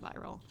usually go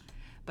viral,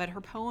 but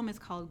her poem is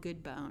called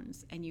Good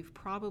Bones, and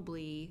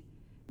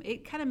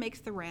it kind of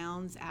makes the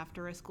rounds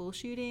after a school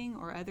shooting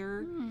or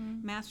other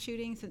mass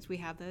shootings, since we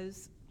have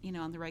those,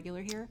 on the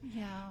regular here.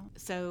 Yeah.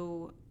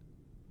 So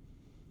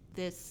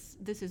this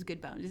is Good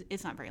Bones.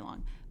 It's not very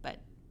long, but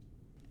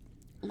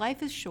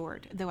life is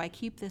short, though I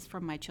keep this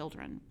from my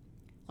children.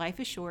 Life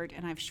is short,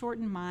 and I've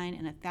shortened mine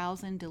in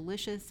 1,000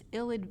 delicious,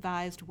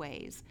 ill-advised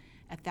ways.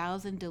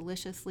 1,000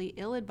 deliciously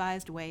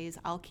ill-advised ways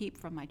I'll keep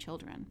from my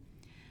children.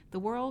 The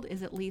world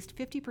is at least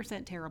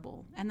 50%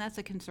 terrible, and that's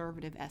a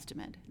conservative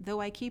estimate,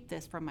 though I keep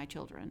this from my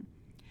children.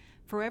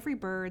 For every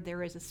bird,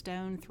 there is a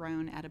stone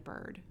thrown at a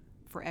bird.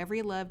 For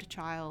every loved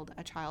child,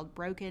 a child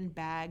broken,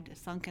 bagged,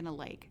 sunk in a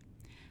lake.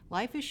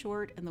 Life is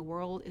short, and the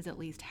world is at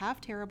least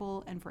half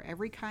terrible, and for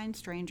every kind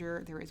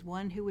stranger, there is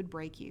one who would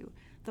break you,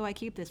 though I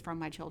keep this from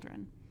my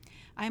children.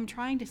 I am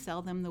trying to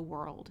sell them the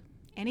world.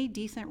 Any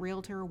decent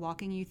realtor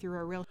walking you through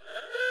a real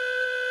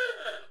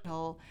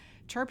hole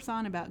chirps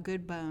on about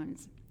good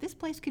bones. This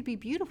place could be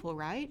beautiful,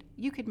 right?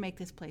 You could make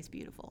this place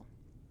beautiful.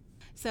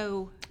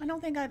 So I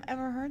don't think I've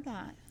ever heard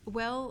that.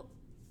 Well,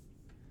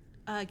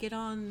 get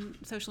on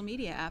social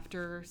media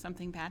after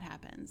something bad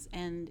happens,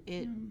 and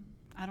it.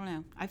 I don't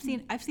know. I've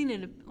seen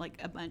it like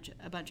a bunch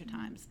of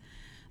times.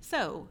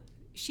 So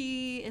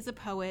she is a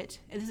poet.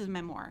 This is a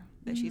memoir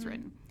that she's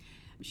written.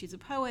 She's a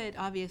poet.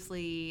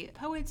 Obviously,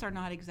 poets are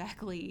not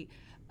exactly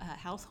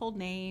household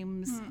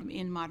names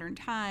in modern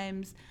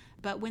times.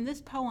 But when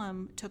this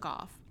poem took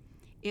off,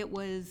 it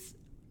was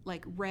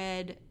like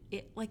read.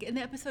 Like an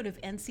episode of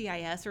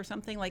NCIS or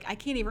something. Like I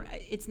can't even.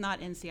 It's not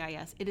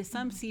NCIS. It is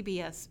some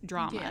CBS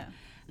drama. Yeah.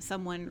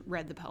 Someone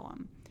read the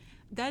poem.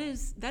 That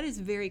is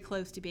very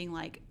close to being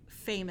like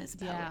famous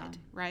poet,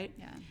 right?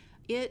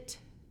 Yeah.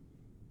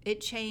 It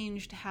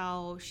changed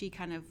how she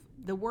kind of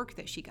the work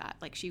that she got.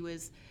 Like she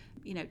was,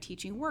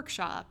 teaching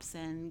workshops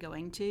and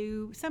going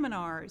to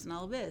seminars and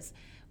all of this,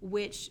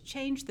 which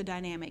changed the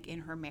dynamic in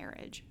her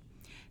marriage.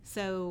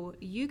 So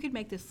You Could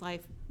Make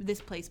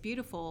This Place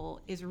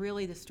Beautiful is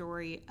really the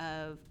story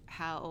of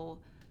how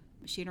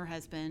she and her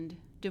husband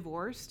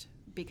divorced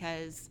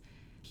because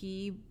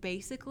he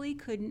basically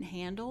couldn't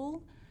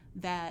handle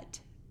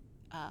that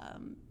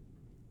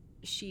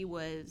she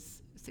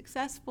was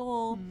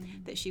successful,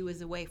 that she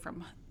was away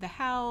from the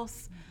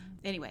house.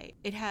 Anyway,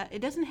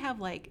 it doesn't have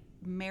like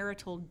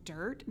marital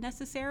dirt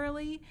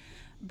necessarily,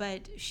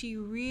 but she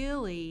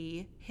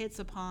really hits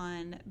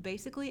upon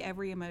basically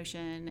every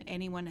emotion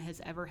anyone has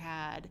ever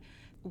had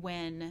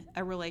when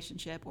a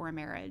relationship or a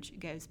marriage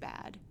goes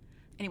bad.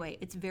 Anyway,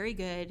 it's very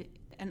good,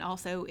 and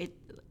also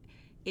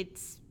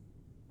it's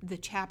the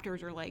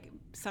chapters are like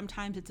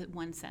sometimes it's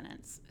one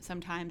sentence,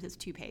 sometimes it's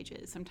 2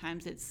 pages,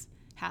 sometimes it's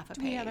half a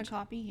page. Do we have a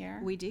copy here?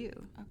 We do.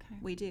 Okay.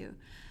 We do.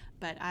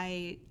 But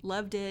I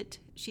loved it.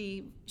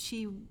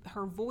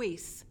 Her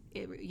voice,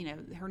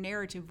 her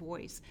narrative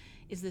voice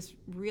is this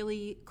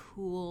really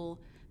cool,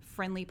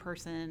 friendly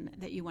person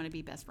that you want to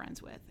be best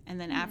friends with. And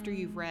then after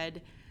you've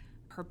read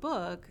her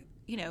book,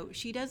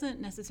 she doesn't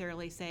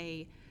necessarily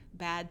say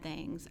bad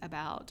things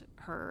about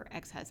her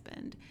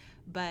ex-husband,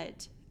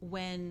 but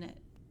when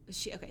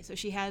she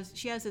has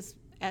this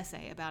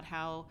essay about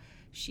how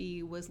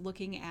she was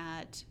looking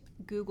at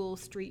Google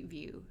Street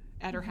View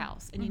at her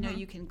house, and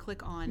you can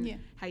click on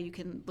how you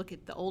can look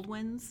at the old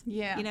ones.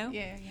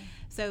 Yeah.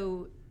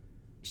 So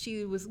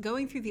she was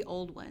going through the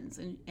old ones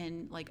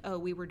and like, oh,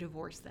 we were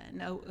divorced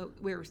then. Oh,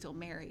 we were still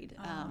married.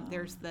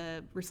 There's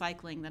the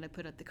recycling that I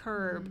put at the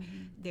curb.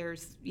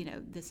 There's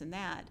this and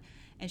that.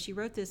 And she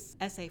wrote this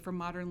essay for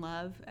Modern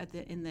Love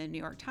in the New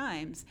York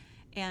Times.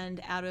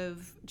 And out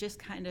of just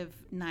kind of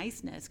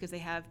niceness, because they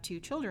have 2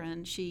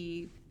 children,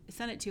 she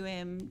sent it to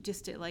him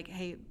just to like,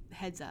 hey,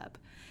 heads up.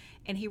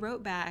 And he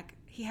wrote back.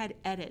 He had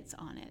edits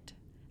on it.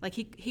 Like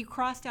he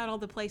crossed out all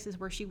the places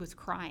where she was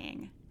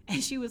crying.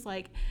 And she was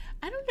like,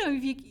 I don't know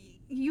if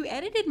you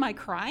edited my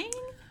crying?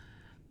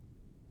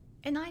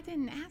 And I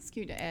didn't ask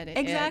you to edit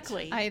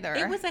exactly. it either.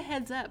 It was a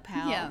heads up,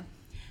 pal. Yeah.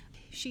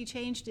 He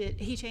changed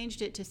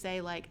it to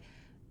say, like,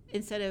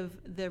 instead of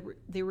the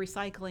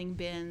recycling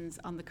bins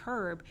on the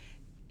curb,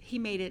 he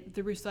made it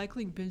the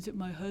recycling bins that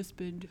my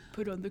husband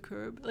put on the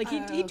curb. Like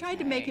he tried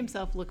to make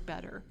himself look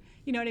better.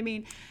 You know what I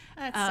mean?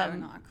 That's so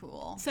not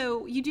cool.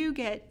 So you do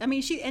get,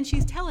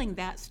 she's telling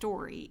that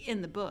story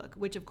in the book,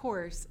 which of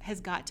course has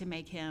got to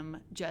make him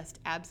just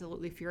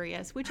absolutely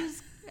furious, which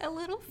is a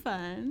little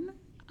fun,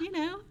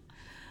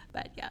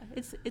 But yeah,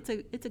 it's a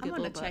good little book. I'm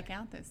going to check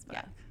out this book.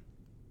 Yeah.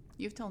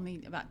 You've told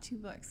me about 2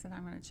 books that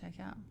I'm going to check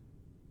out.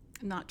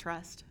 Not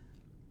Trust.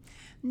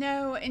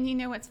 No,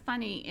 and what's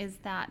funny is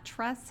that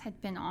Trust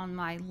had been on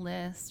my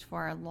list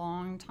for a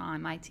long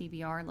time, my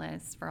TBR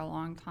list for a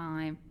long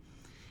time.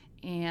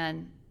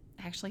 And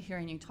actually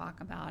hearing you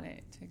talk about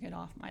it took it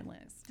off my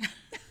list.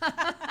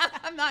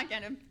 I'm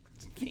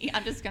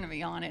just going to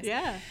be honest.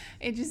 Yeah.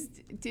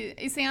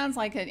 It sounds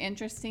like an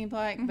interesting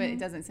book, but it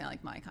doesn't sound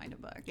like my kind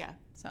of book. Yeah.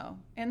 So,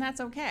 and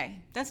that's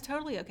okay. That's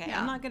totally okay. Yeah.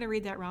 I'm not going to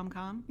read that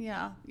rom-com.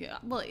 Yeah.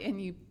 Well,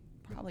 and you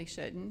probably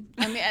shouldn't.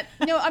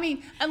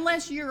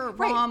 Unless you're a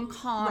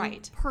rom-com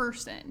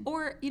person.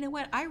 Or, you know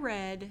what? I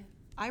read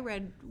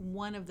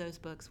one of those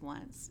books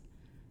once.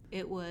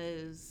 It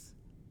was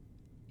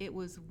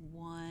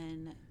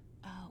one,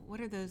 what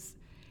are those,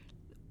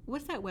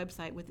 what's that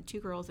website with the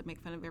 2 girls that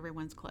make fun of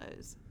everyone's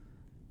clothes?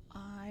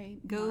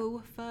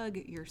 Go Fug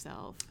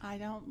Yourself. I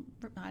don't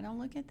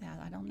look at that.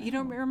 I don't know. You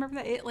don't remember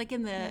that? It, like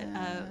in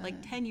the, like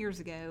 10 years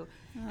ago,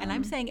 and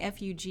I'm saying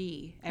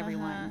F-U-G,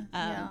 everyone.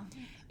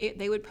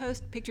 They would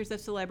post pictures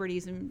of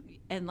celebrities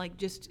and like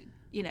just,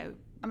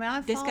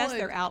 discuss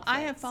their outfits. I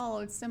have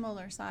followed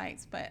similar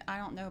sites, but I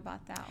don't know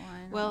about that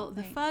one. Well,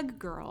 the Fug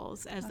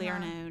Girls, as they are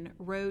known,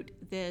 wrote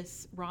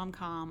this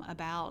rom-com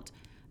about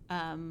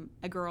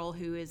a girl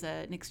who is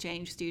an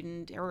exchange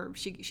student, or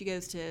she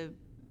goes to,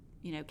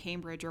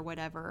 Cambridge or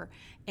whatever,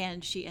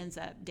 and she ends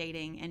up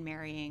dating and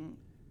marrying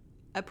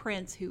a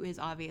prince who is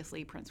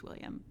obviously Prince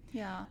William.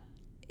 Yeah.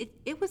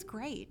 It was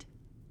great.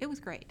 It was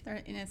great.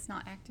 And it's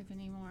not active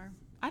anymore.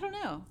 I don't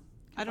know.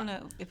 I don't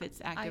know if it's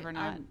active or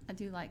not. I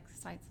do like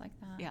sites like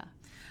that. Yeah.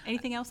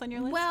 Anything else on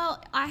your list?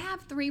 Well, I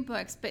have 3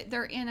 books, but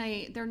they're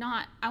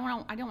not. I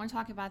don't want to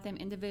talk about them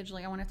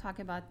individually. I want to talk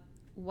about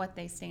what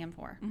they stand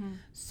for. Mm-hmm.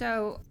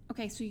 So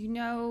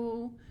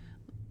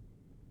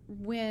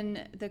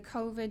when the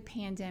COVID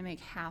pandemic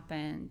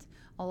happened,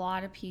 a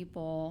lot of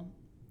people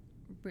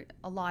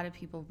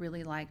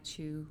really like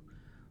to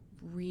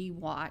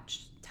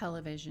rewatch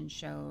television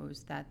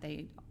shows that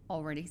they'd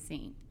already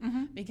seen,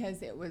 mm-hmm.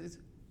 because it was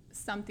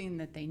something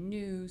that they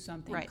knew,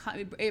 right.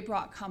 It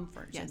brought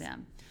comfort to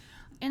them.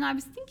 And I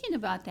was thinking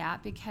about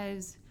that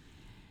because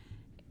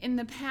in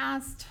the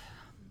past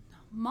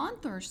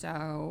month or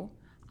so,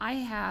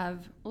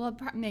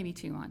 maybe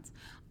 2 months,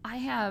 I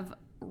have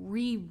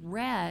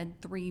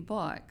reread 3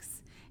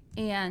 books,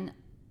 and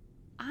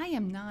I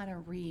am not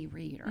a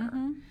rereader.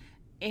 Mm-hmm.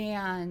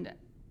 And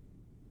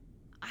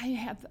I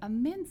have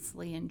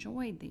immensely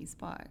enjoyed these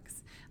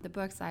books. The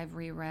books I've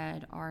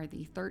reread are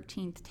The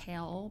 13th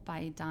Tale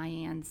by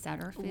Diane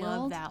Setterfield.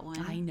 Love that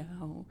one. I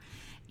know.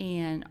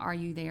 And Are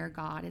You There,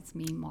 God? It's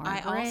Me,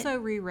 Margaret. I also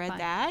reread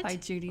that. By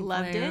Judy Blume.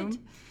 Loved it.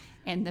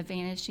 And The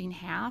Vanishing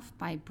Half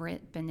by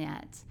Britt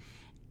Bennett.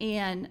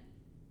 And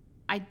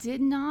I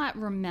did not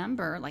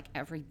remember like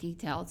every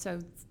detail, so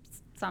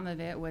some of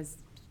it was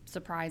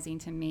surprising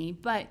to me,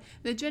 but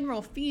the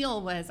general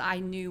feel was I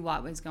knew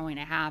what was going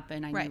to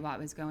happen. I knew what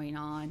was going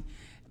on.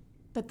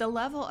 But the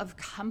level of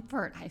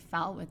comfort I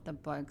felt with the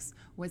books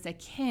was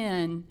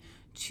akin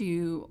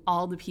to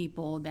all the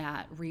people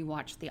that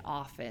rewatched The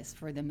Office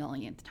for the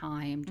millionth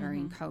time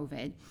during mm-hmm.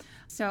 COVID.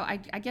 So I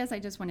guess I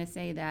just want to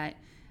say that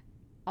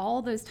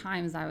all those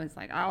times I was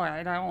like, oh,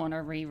 I don't want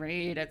to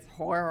reread, it's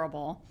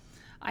horrible.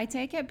 I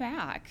take it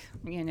back.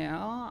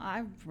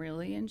 I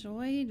really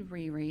enjoyed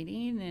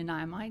rereading, and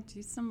I might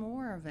do some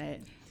more of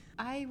it.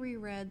 I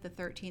reread The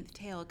 13th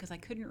Tale because I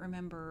couldn't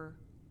remember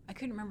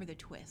the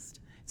twist.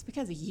 It's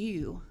because of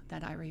you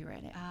that I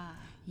reread it.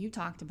 You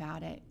talked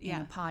about it in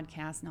a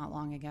podcast not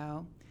long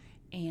ago,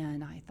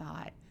 and I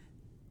thought,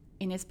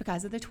 and it's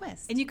because of the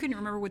twist. And you couldn't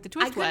remember what the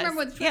twist was. I couldn't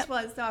remember what the twist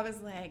was, so I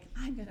was like,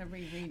 I'm going to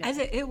reread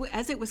it.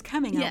 As it was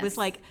coming, yes. I was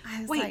like,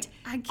 wait,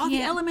 I can't. All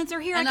the elements are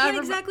here. I can't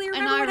exactly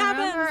remember what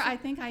happened. I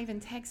think I even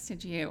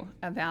texted you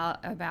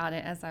about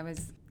it as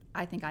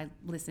I think I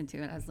listened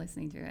to it. I was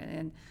listening to it,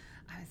 and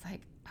I was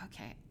like,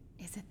 okay,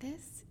 is it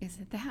this? Is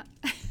it that?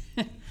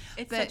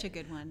 It's such a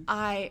good one.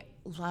 I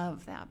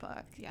love that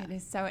book. Yeah. It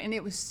is so, and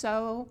it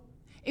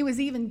was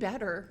even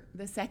better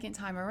the second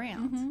time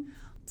around. Mm-hmm.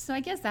 So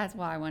I guess that's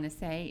what I want to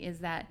say is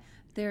that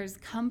there's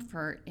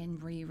comfort in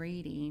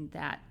rereading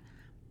that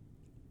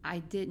I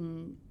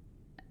didn't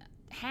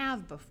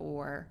have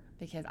before,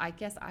 because I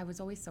guess I was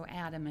always so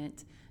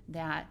adamant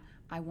that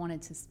I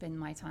wanted to spend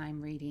my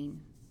time reading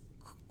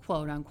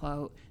quote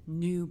unquote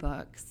new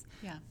books.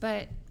 Yeah.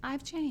 But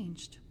I've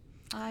changed.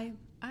 I'm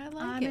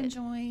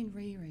enjoying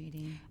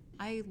rereading.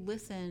 I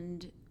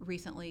listened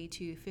recently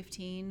to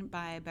 15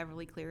 by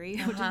Beverly Cleary,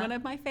 which is one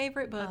of my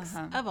favorite books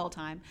of all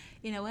time.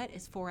 You know what?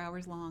 It's 4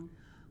 hours long.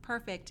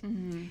 Perfect.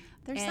 Mm-hmm.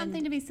 There's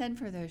something to be said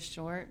for those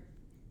short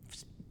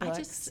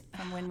books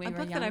from when we were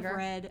younger. A book that I've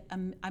read,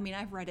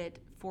 I've read it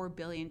 4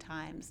 billion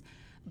times,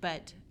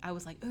 but I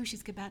was like, oh,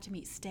 she's about to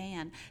meet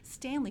Stan.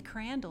 Stanley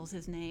Crandall's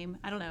his name.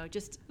 I don't know.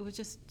 It was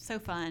just so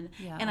fun.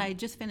 Yeah. And I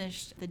just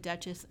finished The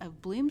Duchess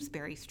of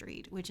Bloomsbury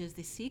Street, which is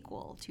the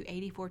sequel to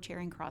 84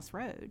 Charing Cross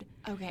Road.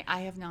 Okay,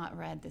 I have not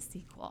read the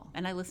sequel.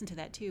 And I listened to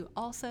that too.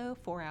 Also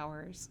 4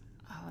 hours.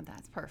 Oh,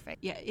 that's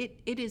perfect. Yeah,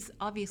 it is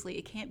obviously,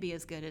 it can't be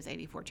as good as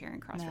 84 Charing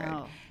Cross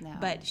Road. No.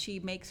 But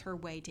she makes her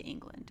way to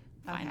England.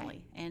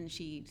 Finally, okay. And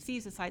she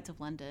sees the sights of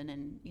London,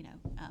 and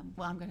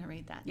well, I'm going to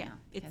read that. Yeah,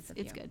 now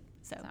it's good.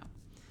 So,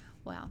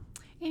 well,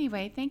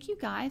 anyway, thank you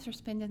guys for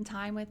spending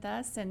time with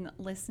us and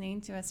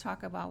listening to us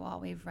talk about what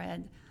we've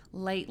read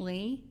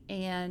lately.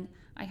 And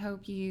I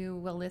hope you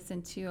will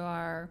listen to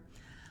our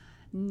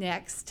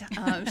next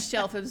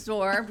Shelf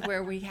Absorbed,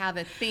 where we have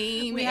a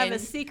theme. We have a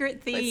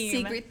secret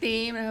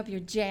theme. And I hope you're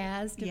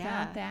jazzed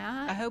about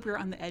that. I hope you're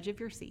on the edge of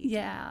your seat.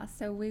 Yeah.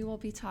 So we will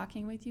be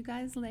talking with you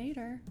guys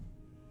later.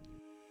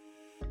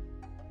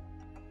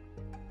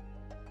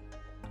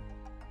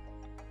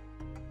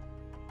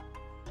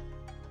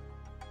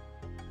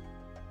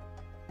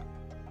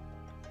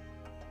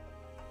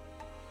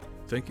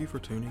 Thank you for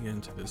tuning in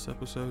to this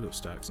episode of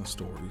Stacks and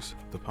Stories,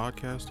 the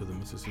podcast of the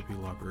Mississippi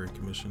Library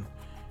Commission.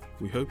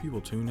 We hope you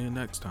will tune in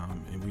next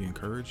time, and we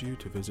encourage you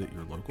to visit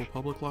your local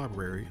public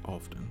library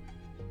often.